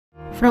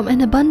From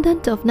an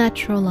abundance of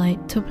natural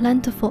light to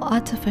plentiful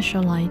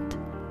artificial light,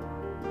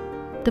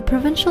 the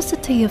provincial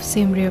city of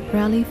Siem Reap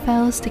rarely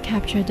fails to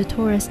capture the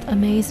tourist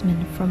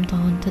amazement from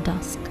dawn to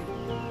dusk.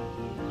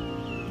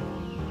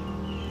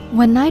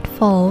 When night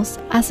falls,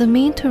 as a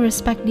mean to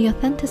respect the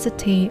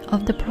authenticity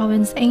of the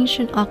province's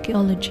ancient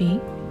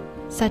archaeology,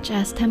 such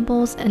as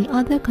temples and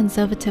other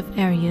conservative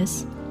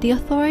areas, the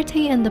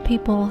authority and the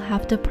people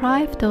have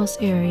deprived those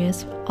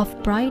areas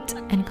of bright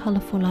and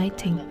colorful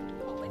lighting.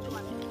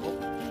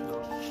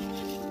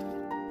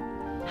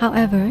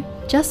 However,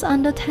 just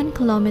under 10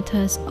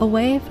 kilometers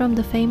away from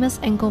the famous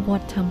Angkor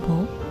Wat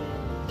temple,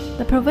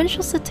 the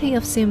provincial city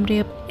of Siem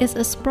Reap is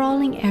a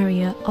sprawling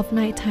area of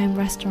nighttime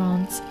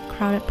restaurants,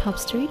 crowded pub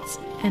streets,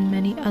 and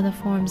many other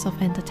forms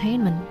of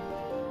entertainment.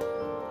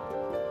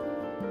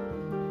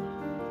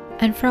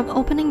 And from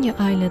opening your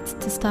eyelids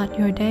to start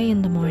your day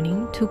in the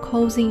morning to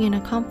cozying in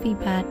a comfy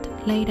bed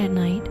late at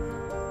night,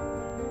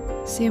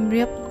 Siem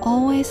Reap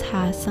always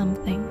has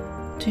something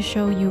to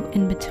show you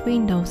in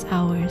between those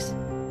hours.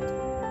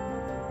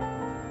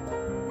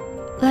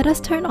 Let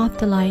us turn off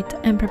the light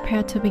and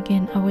prepare to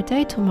begin our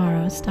day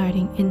tomorrow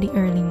starting in the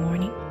early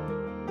morning.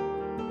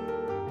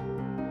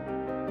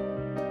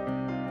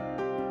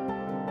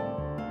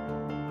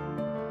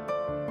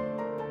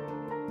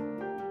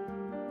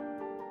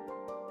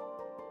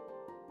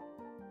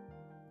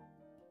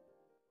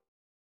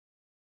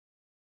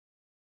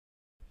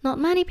 Not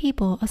many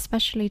people,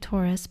 especially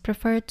tourists,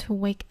 prefer to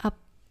wake up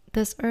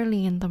this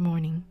early in the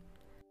morning.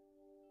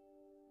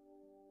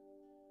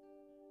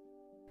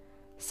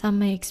 Some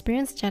may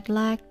experience jet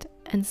lag,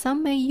 and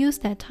some may use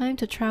that time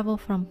to travel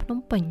from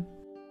Phnom Penh.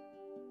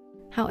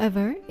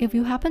 However, if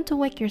you happen to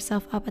wake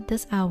yourself up at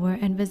this hour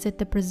and visit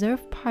the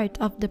preserved part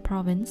of the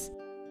province,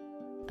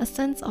 a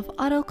sense of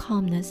utter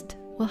calmness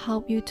will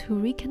help you to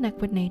reconnect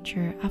with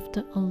nature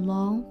after a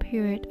long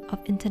period of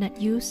internet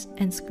use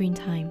and screen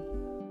time.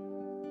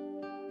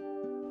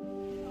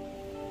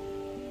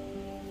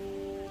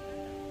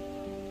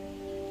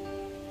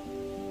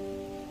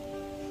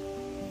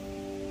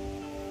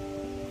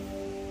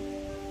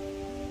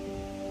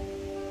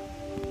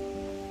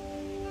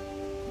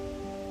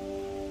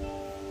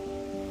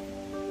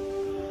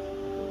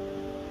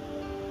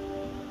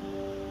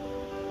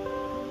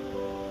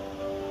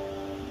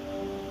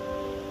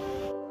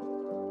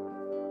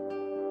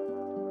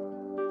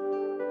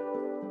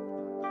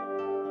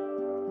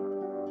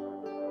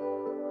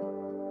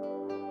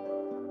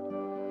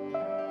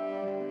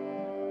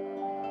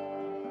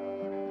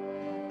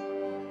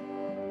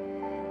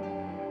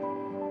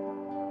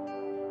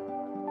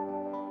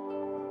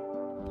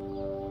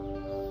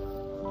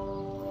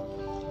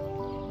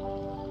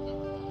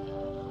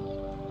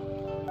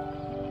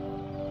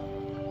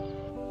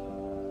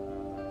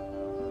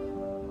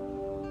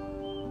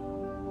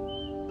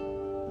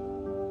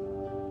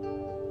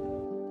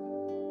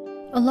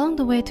 Along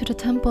the way to the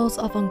temples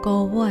of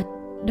Angkor Wat,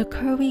 the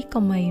curvy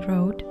Khmer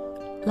road,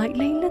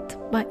 lightly lit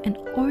by an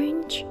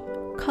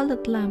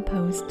orange-colored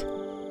lamppost,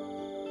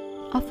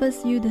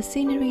 offers you the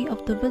scenery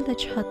of the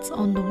village huts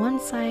on the one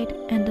side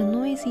and the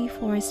noisy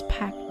forest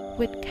packed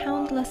with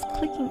countless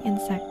clicking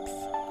insects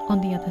on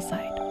the other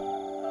side.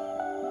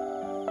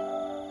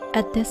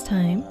 At this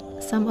time,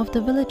 some of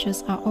the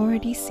villagers are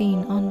already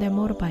seen on their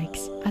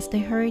motorbikes as they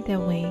hurry their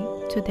way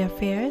to their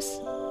fairs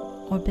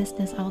or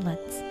business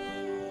outlets.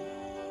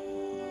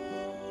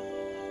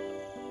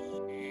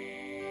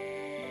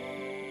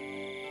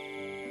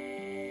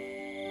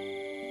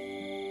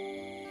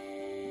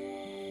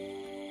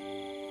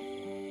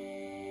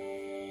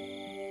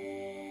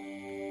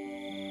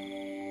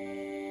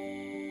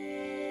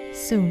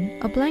 Soon,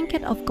 a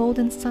blanket of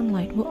golden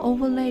sunlight will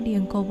overlay the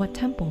Angkor Wat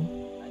temple.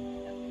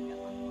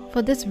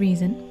 For this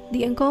reason,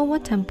 the Angkor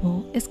Wat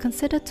temple is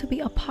considered to be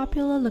a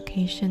popular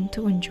location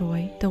to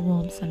enjoy the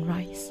warm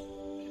sunrise.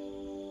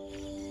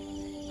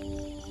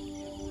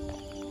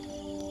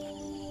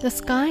 The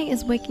sky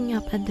is waking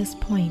up at this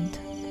point,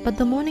 but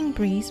the morning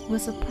breeze will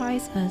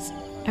surprise us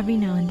every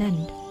now and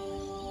then.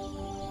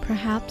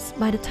 Perhaps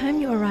by the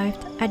time you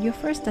arrived at your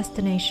first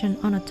destination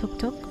on a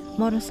tuk-tuk,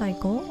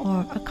 motorcycle,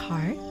 or a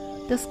car,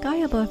 the sky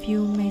above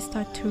you may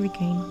start to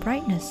regain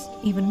brightness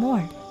even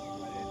more.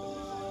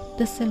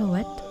 The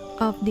silhouette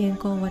of the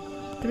Angkor Wat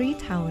 3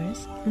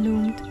 towers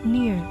loomed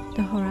near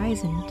the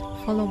horizon,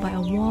 followed by a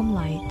warm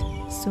light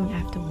soon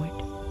afterward.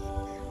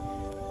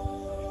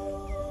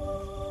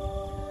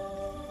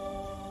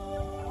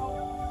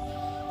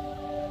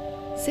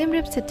 Siem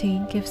Reap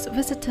City gives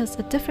visitors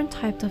a different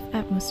type of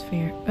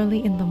atmosphere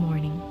early in the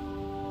morning.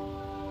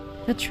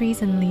 The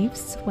trees and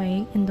leaves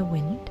sway in the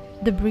wind.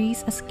 The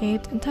breeze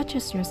escaped and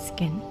touches your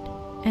skin,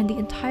 and the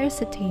entire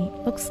city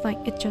looks like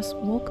it just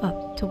woke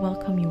up to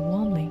welcome you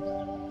warmly.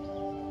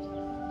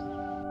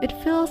 It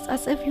feels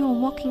as if you are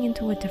walking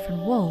into a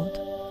different world,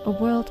 a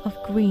world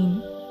of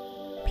green,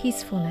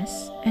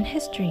 peacefulness, and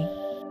history.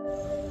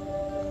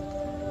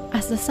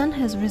 As the sun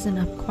has risen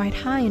up quite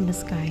high in the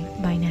sky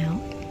by now,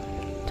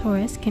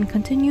 tourists can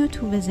continue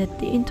to visit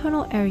the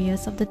internal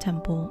areas of the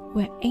temple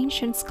where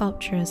ancient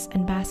sculptures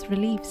and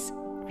bas-reliefs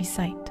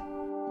reside.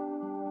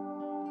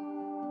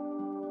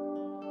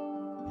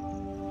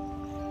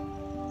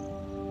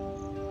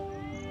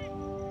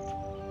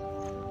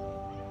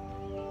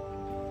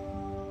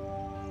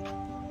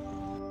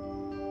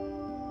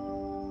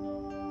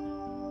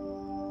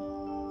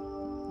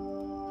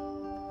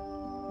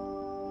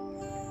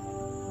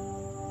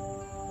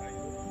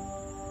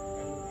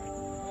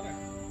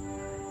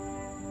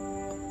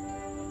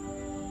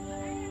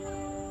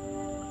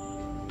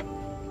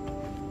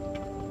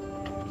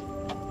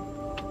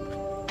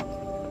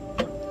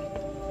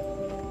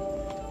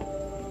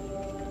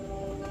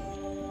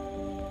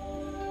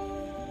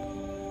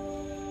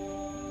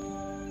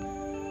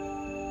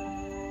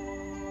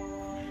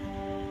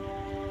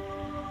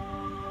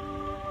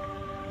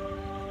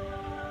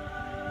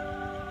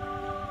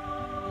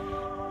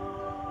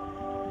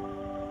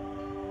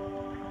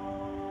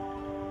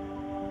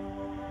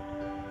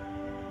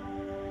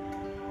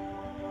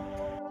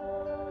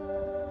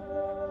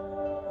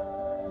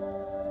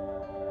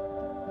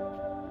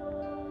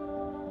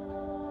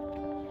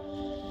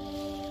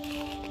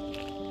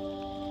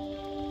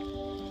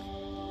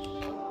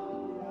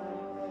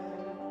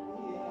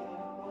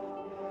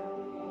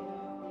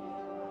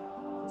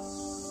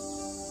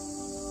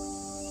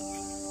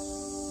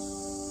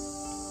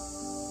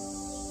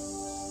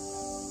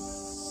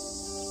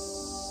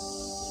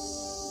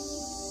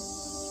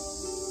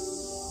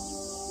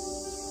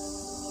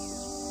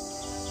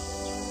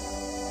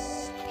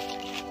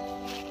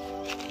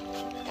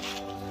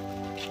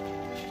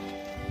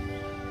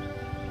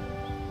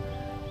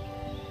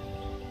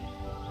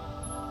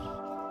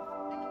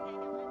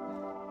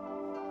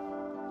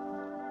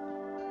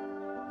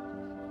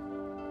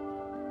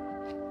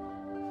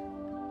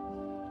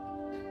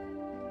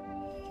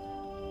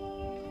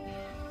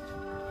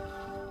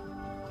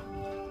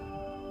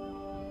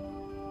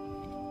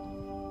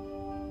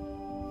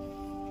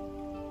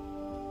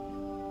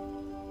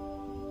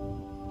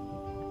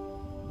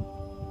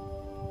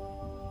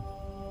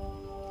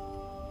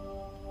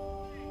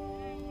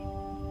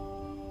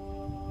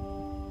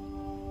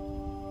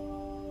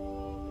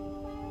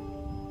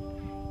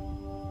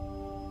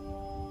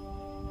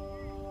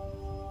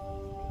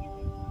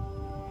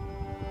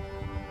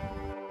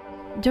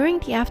 During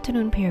the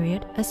afternoon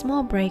period, a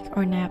small break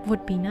or nap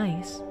would be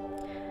nice.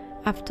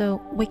 After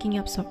waking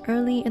up so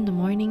early in the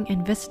morning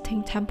and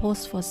visiting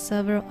temples for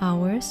several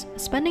hours,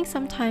 spending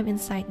some time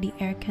inside the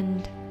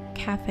air-conned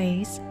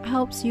cafes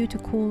helps you to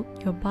cool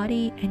your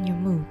body and your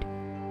mood.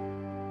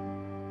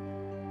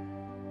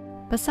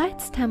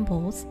 Besides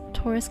temples,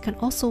 tourists can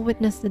also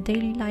witness the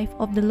daily life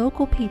of the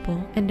local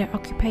people and their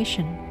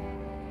occupation.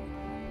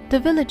 The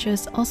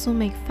villagers also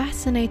make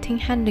fascinating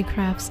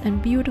handicrafts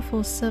and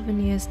beautiful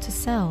souvenirs to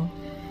sell.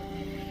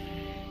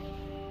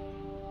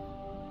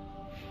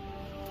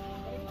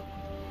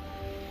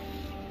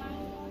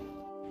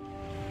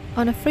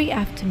 On a free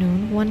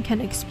afternoon, one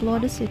can explore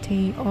the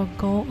city or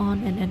go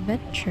on an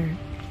adventure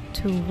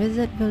to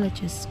visit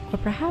villages or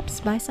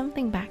perhaps buy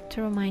something back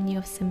to remind you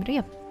of Siem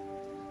Reap.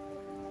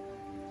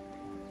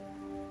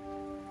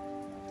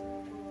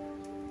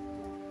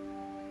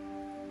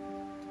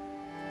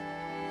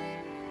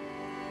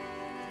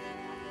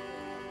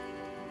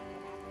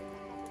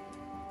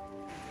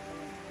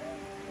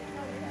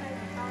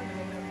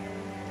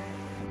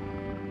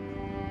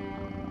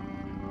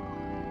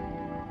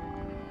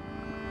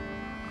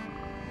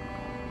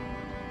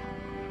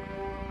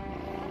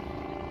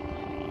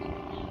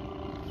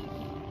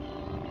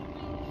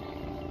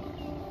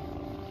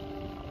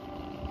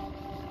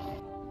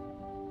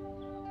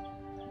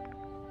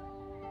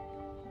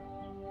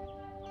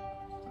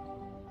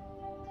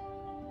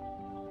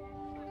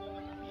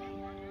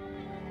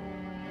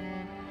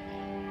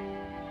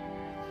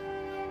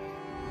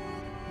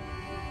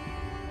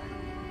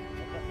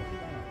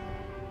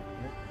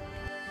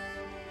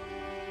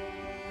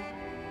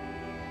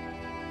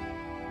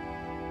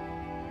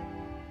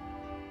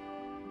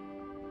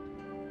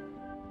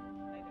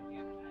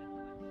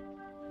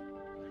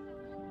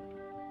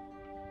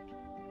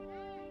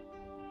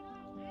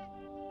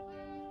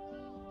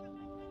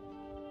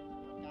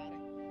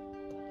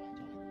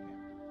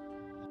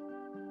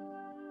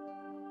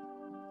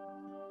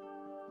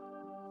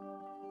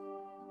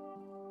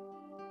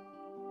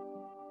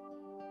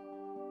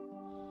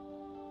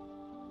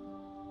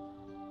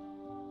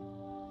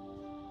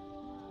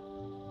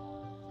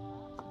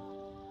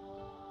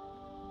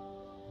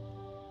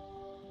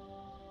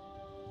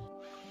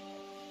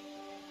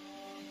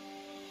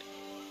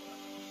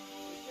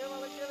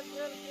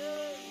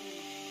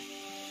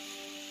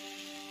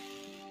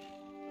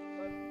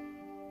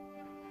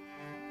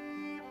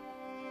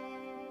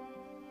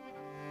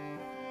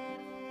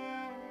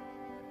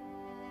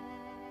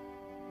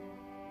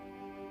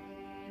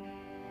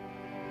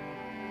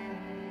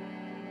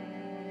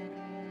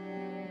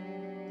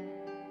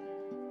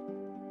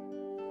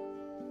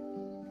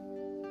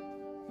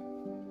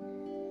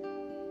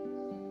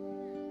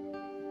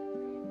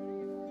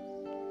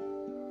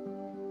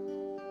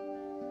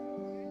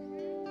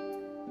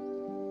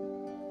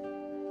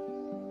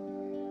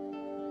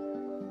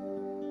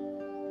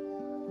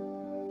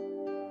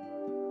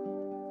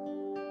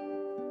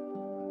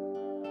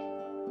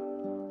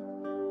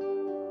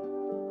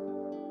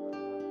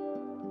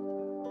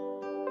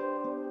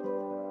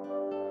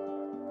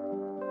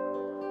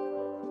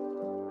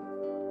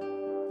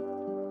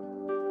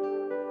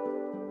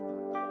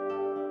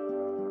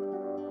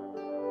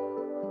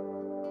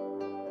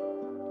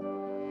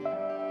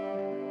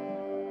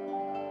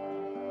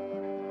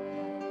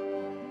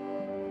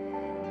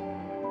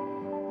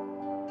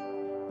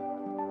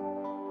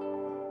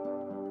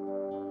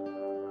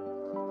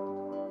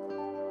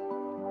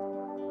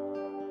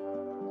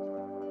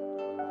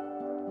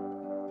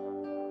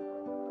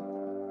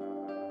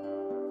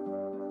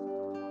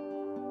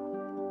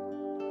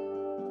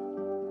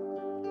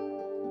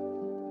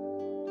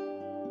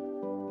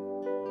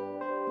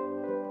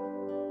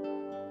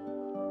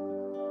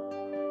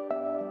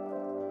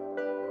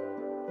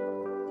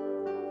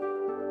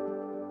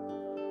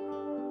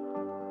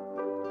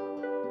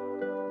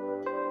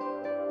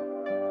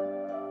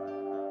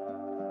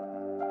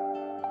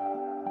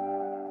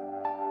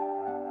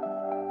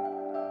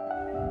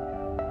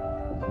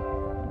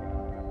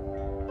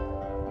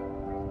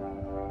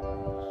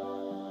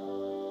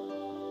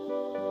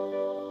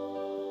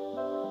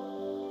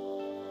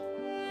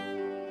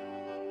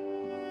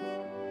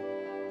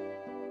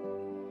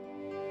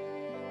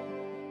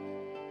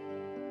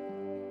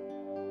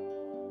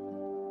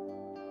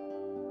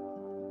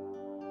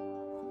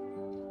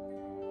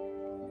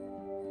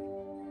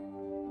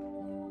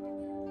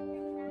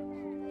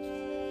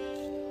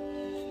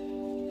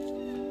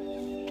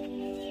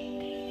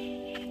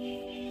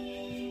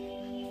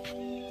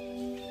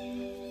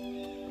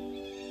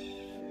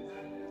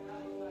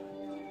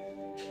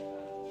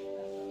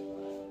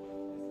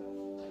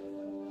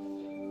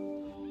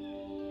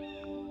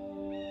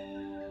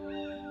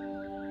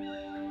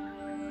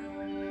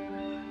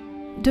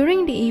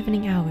 During the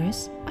evening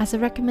hours, as a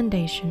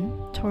recommendation,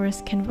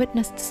 tourists can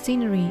witness the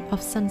scenery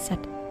of sunset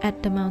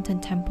at the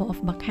mountain temple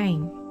of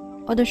Bakang,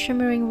 or the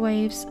shimmering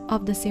waves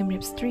of the Siem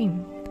Reap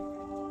stream.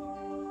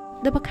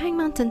 The Bakang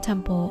Mountain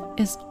Temple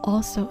is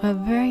also a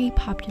very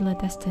popular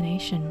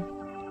destination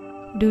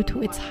due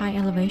to its high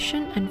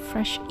elevation and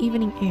fresh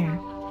evening air.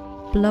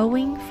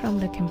 blowing from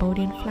the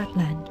Cambodian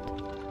flatland.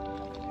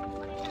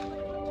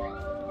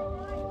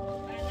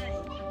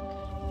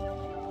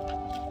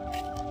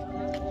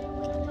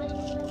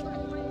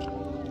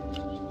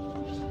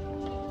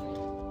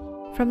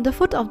 From the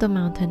foot of the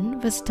mountain,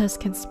 visitors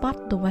can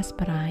spot the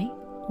Vesperai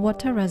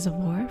water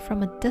reservoir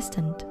from a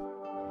distance.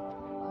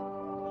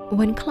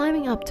 When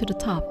climbing up to the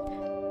top,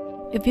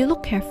 if you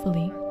look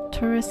carefully,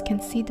 tourists can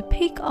see the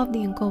peak of the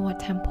Angkor Wat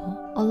temple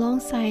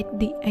alongside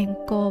the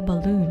Angkor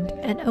balloon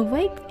and a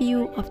vague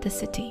view of the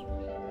city.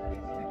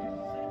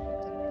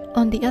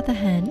 On the other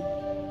hand,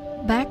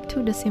 back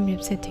to the Siem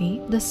Reap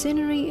city, the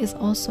scenery is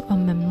also a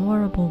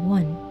memorable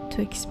one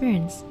to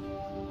experience.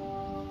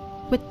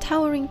 With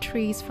towering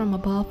trees from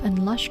above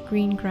and lush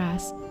green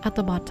grass at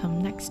the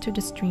bottom next to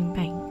the stream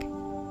bank.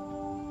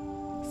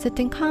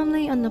 Sitting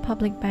calmly on the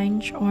public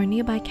bench or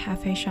nearby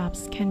cafe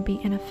shops can be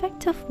an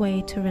effective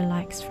way to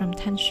relax from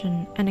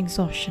tension and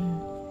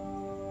exhaustion.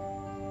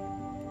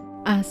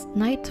 As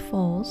night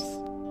falls,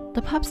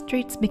 the pub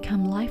streets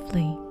become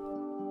lively.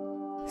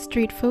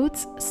 Street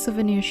foods,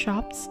 souvenir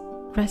shops,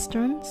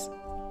 restaurants,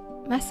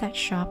 massage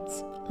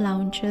shops,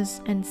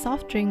 lounges, and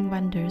soft drink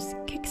vendors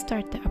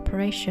kickstart the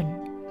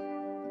operation.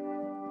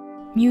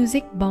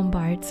 Music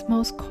bombards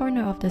most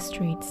corners of the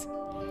streets.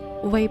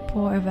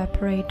 Vapor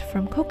evaporates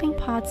from cooking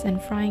pots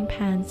and frying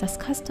pans as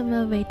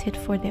customers waited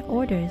for their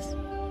orders.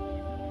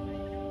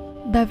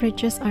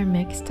 Beverages are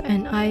mixed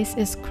and ice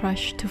is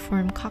crushed to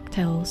form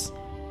cocktails.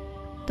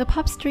 The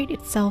pub street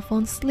itself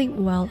won't sleep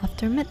well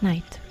after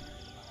midnight.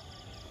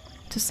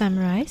 To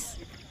summarize,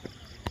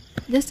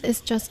 this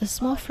is just a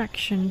small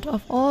fraction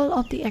of all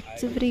of the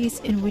activities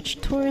in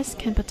which tourists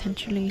can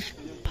potentially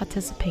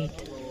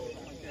participate.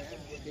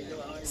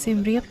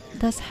 Siem Reap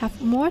does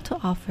have more to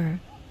offer.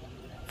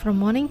 From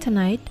morning to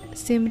night,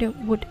 Siem Reap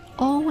would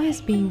always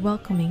be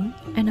welcoming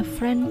and a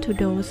friend to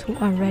those who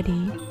are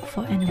ready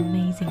for an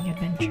amazing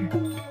adventure.